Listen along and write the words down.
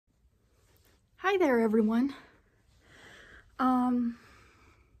Hi there, everyone. I'm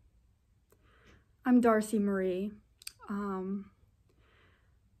Darcy Marie.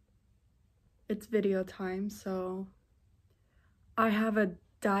 It's video time, so I have a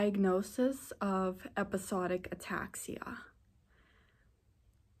diagnosis of episodic ataxia.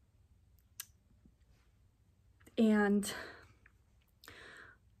 And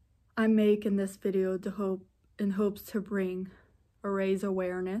I'm making this video in hopes to raise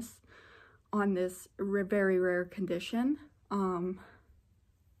awareness on this very rare condition.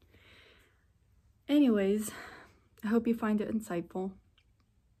 Anyways, I hope you find it insightful.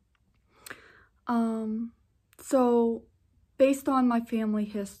 So based on my family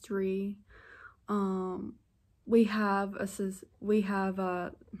history, I'm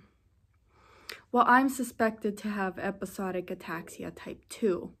suspected to have episodic ataxia type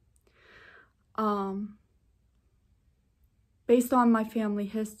 2. Based on my family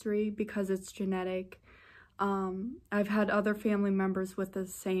history, because it's genetic, I've had other family members with the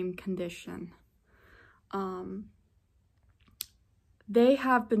same condition. They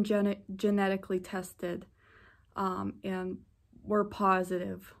have been genetically tested and were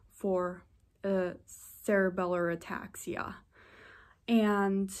positive for cerebellar ataxia.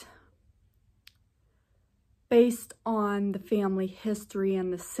 And based on the family history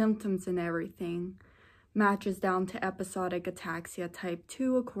and the symptoms and everything, matches down to episodic ataxia type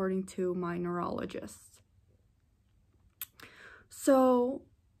 2 according to my neurologist. So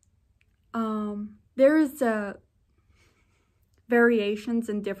there is variations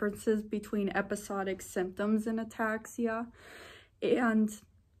and differences between episodic symptoms in ataxia and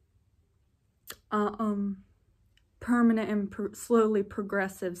permanent and slowly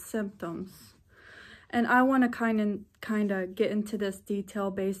progressive symptoms. And I want to kind of get into this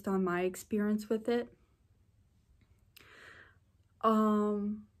detail based on my experience with it.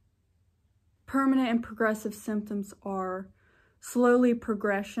 Permanent and progressive symptoms are slowly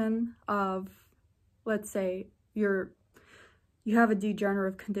progression of, let's say, you have a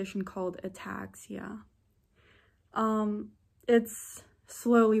degenerative condition called ataxia. It's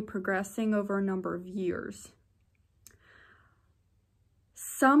slowly progressing over a number of years.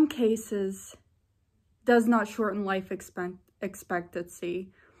 Some cases does not shorten life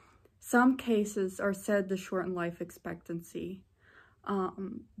expectancy. Some cases are said to shorten life expectancy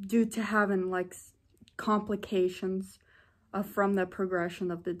due to having like complications from the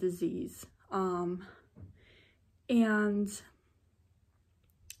progression of the disease. And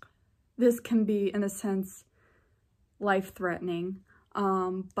this can be, in a sense, life-threatening.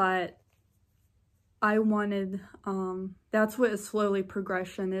 But I wanted, that's what a slowly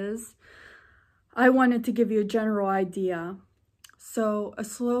progression is. I wanted to give you a general idea. So a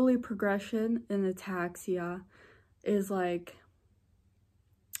slowly progression in ataxia is like,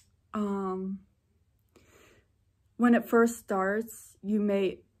 when it first starts, you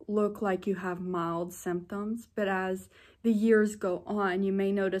may look like you have mild symptoms, but as the years go on, you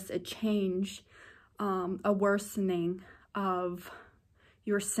may notice a change, a worsening of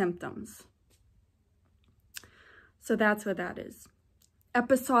your symptoms. So that's what that is.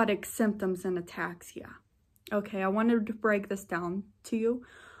 Episodic symptoms in ataxia. Okay, I wanted to break this down to you.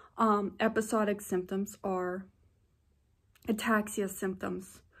 Episodic symptoms are ataxia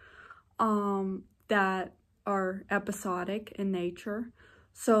symptoms that are episodic in nature.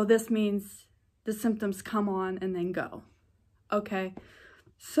 So this means the symptoms come on and then go. Okay,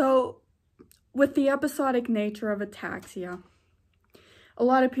 so with the episodic nature of ataxia, a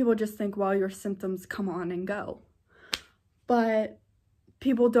lot of people just think, well, your symptoms come on and go. But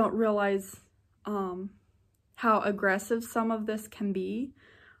people don't realize how aggressive some of this can be.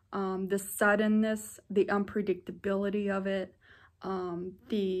 The suddenness, the unpredictability of it,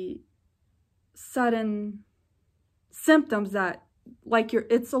 the sudden symptoms that, like,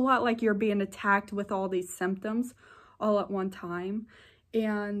 it's a lot like you're being attacked with all these symptoms all at one time.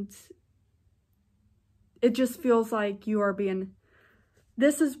 And it just feels like you are being,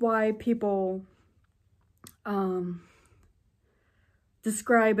 this is why people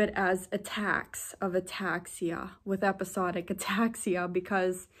describe it as attacks of ataxia with episodic ataxia,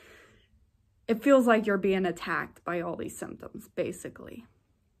 because it feels like you're being attacked by all these symptoms, basically.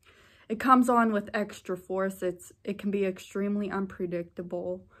 It comes on with extra force. It can be extremely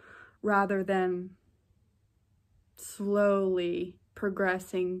unpredictable rather than slowly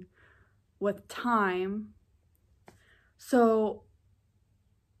progressing with time. So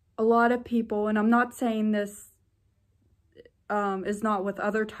a lot of people, and I'm not saying this is not with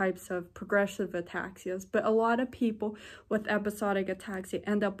other types of progressive ataxias, but a lot of people with episodic ataxia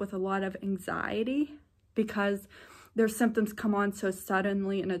end up with a lot of anxiety because their symptoms come on so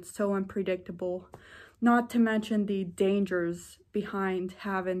suddenly and it's so unpredictable. Not to mention the dangers behind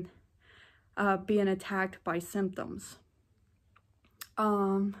having being attacked by symptoms.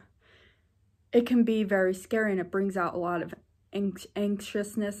 It can be very scary, and it brings out a lot of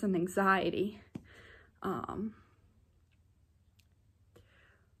anxiousness and anxiety.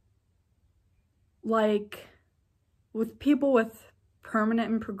 Like with people with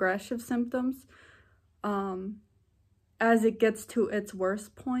permanent and progressive symptoms, as it gets to its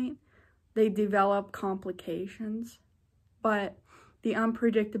worst point, they develop complications. But the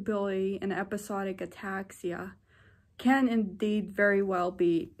unpredictability in episodic ataxia can indeed very well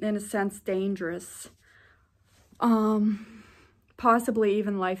be, in a sense, dangerous, possibly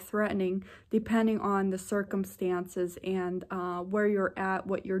even life-threatening, depending on the circumstances and where you're at,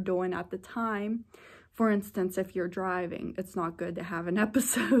 what you're doing at the time. For instance, if you're driving, it's not good to have an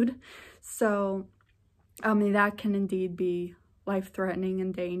episode. So, I mean, that can indeed be life-threatening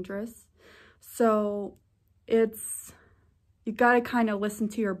and dangerous. So, you got to kind of listen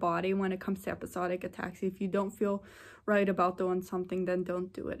to your body when it comes to episodic ataxia. If you don't feel right about doing something, then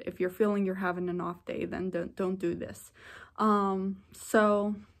don't do it. If you're feeling you're having an off day, then don't do this.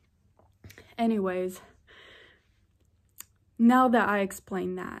 So anyways, now that I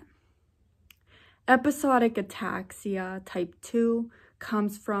explained that, episodic ataxia type 2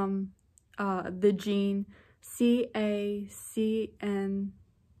 comes from the gene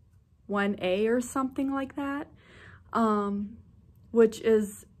CACN1A or something like that, which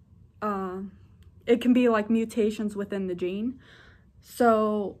is, it can be like mutations within the gene.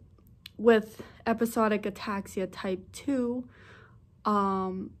 So with episodic ataxia type 2,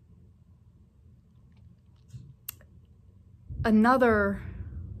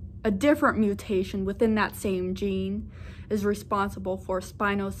 a different mutation within that same gene is responsible for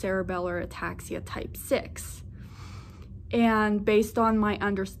spinocerebellar ataxia type 6. And based on my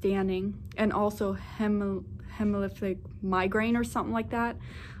understanding, and also hemiplegic migraine or something like that,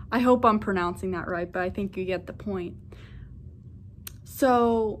 I hope I'm pronouncing that right, but I think you get the point.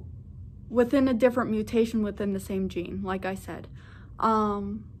 So within a different mutation within the same gene, like I said,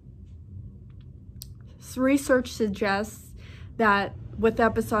 research suggests that with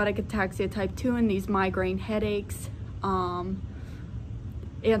episodic ataxia type 2 and these migraine headaches, and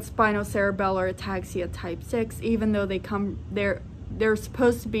spinocerebellar ataxia type 6, even though they're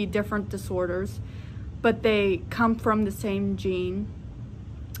supposed to be different disorders, but they come from the same gene,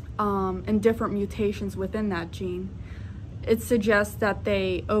 and different mutations within that gene. It suggests that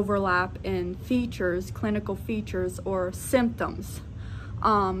they overlap in features, clinical features, or symptoms.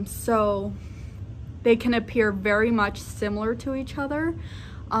 So they can appear very much similar to each other,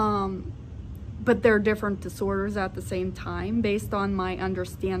 but they're different disorders at the same time, based on my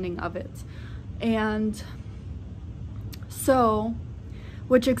understanding of it. And so,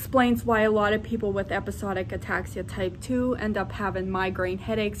 which explains why a lot of people with episodic ataxia type 2 end up having migraine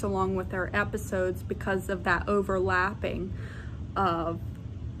headaches along with their episodes, because of that overlapping of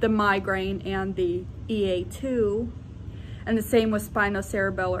the migraine and the EA2, and the same with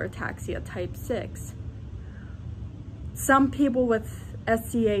spinocerebellar ataxia type 6. Some people with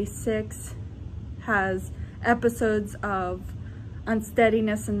SCA6 has episodes of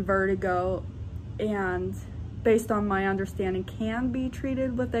unsteadiness and vertigo, and based on my understanding can be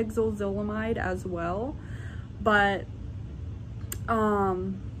treated with exozolamide as well, but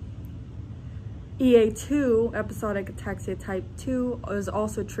EA2, episodic ataxia type 2, is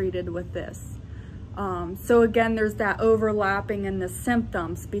also treated with this. So again, there's that overlapping in the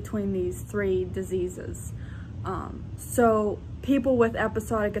symptoms between these three diseases. So people with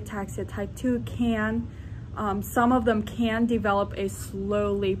episodic ataxia type 2 can, some of them can develop a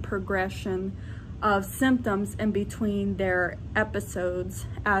slowly progression of symptoms in between their episodes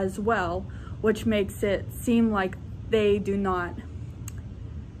as well, which makes it seem like they do not,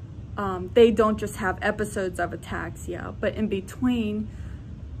 they don't just have episodes of ataxia, but in between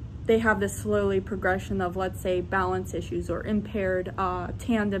they have this slowly progression of, let's say, balance issues or impaired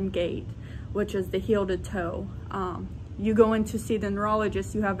tandem gait, which is the heel to toe. You go in to see the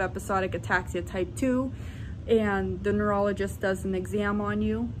neurologist, you have episodic ataxia type 2, and the neurologist does an exam on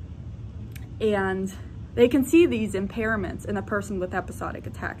you, and they can see these impairments in a person with episodic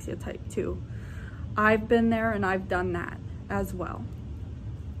ataxia type 2. I've been there and I've done that as well.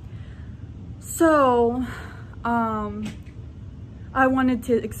 So, I wanted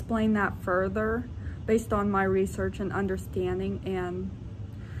to explain that further based on my research and understanding and,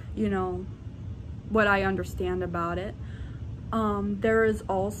 you know, what I understand about it. There is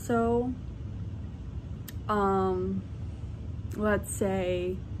also, let's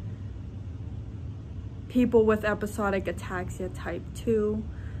say, people with episodic ataxia type 2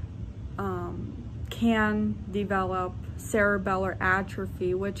 can develop cerebellar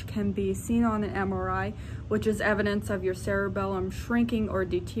atrophy, which can be seen on an MRI, which is evidence of your cerebellum shrinking or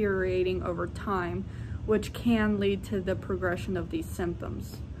deteriorating over time, which can lead to the progression of these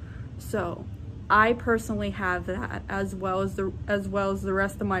symptoms. So I personally have that, as well as the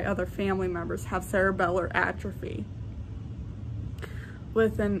rest of my other family members have cerebellar atrophy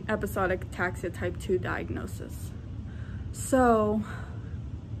with an episodic ataxia type 2 diagnosis. So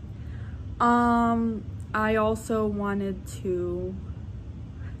I also wanted to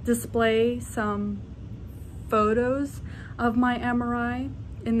display some photos of my MRI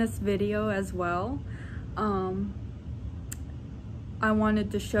in this video as well. I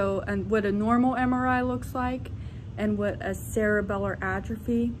wanted to show what a normal MRI looks like and what a cerebellar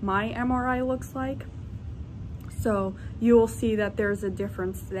atrophy, my MRI, looks like. So you will see that there's a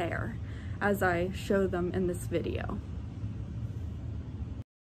difference there as I show them in this video.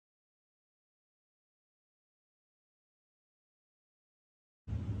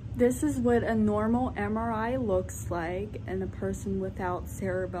 This is what a normal MRI looks like in a person without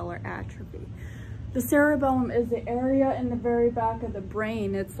cerebellar atrophy. The cerebellum is the area in the very back of the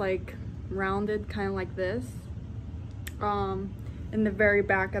brain. It's like rounded, kind of like this, in the very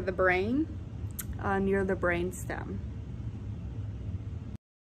back of the brain, near the brain stem.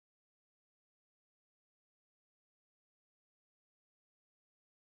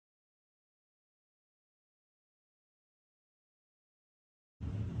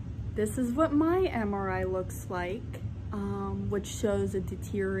 This is what my MRI looks like, which shows a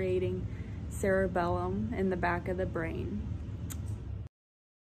deteriorating cerebellum in the back of the brain.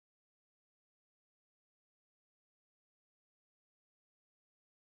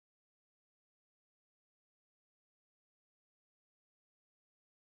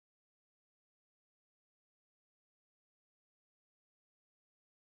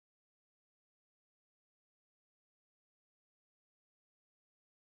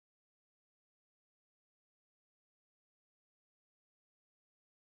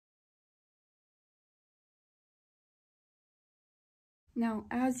 Now,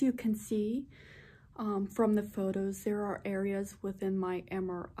 as you can see from the photos, there are areas within my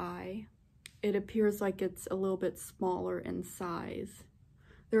MRI. It appears like it's a little bit smaller in size.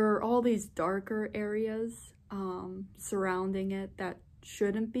 There are all these darker areas surrounding it that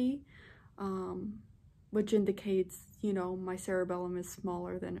shouldn't be, which indicates, you know, my cerebellum is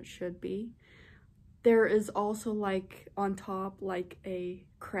smaller than it should be. There is also, like, on top, like a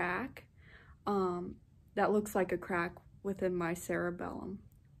crack that looks like a crack within my cerebellum,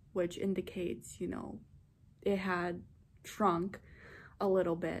 which indicates, you know, it had shrunk a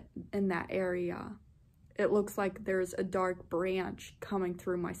little bit in that area. It looks like there's a dark branch coming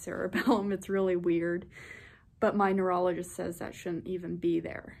through my cerebellum. It's really weird, but my neurologist says that shouldn't even be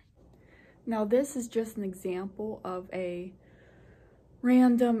there. Now, this is just an example of a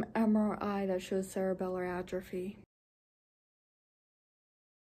random MRI that shows cerebellar atrophy.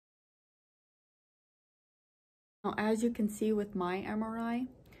 Now, as you can see with my MRI,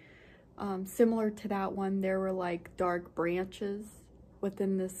 similar to that one, there were like dark branches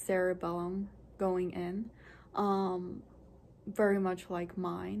within the cerebellum going in, very much like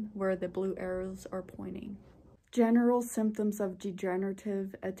mine, where the blue arrows are pointing. General symptoms of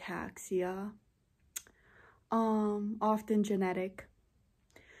degenerative ataxia, often genetic,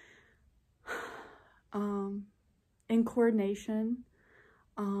 incoordination,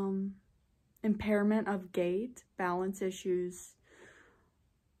 impairment of gait, balance issues,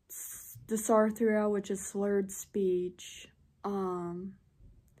 dysarthria, which is slurred speech,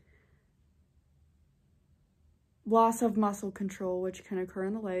 loss of muscle control, which can occur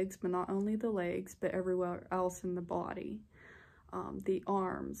in the legs, but not only the legs, but everywhere else in the body, the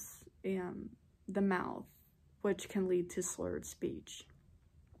arms and the mouth, which can lead to slurred speech.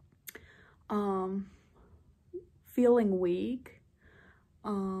 Feeling weak,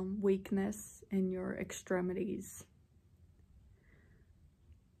 weakness in your extremities.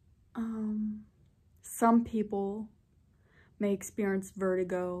 Some people may experience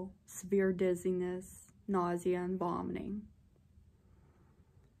vertigo, severe dizziness, nausea, and vomiting.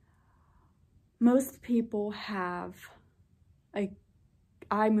 Most people have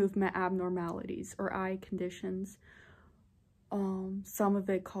eye movement abnormalities or eye conditions. Some of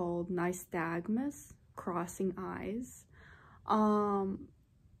it called nystagmus, crossing eyes.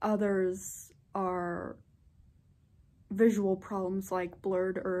 Others are visual problems like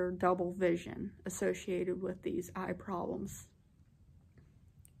blurred or double vision associated with these eye problems.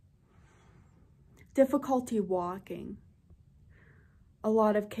 Difficulty walking. a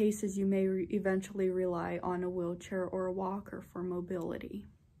lot of cases you may eventually rely on a wheelchair or a walker for mobility.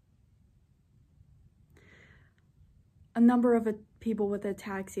 A number of people with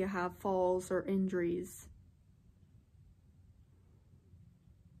ataxia have falls or injuries.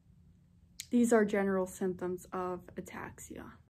 These are general symptoms of ataxia.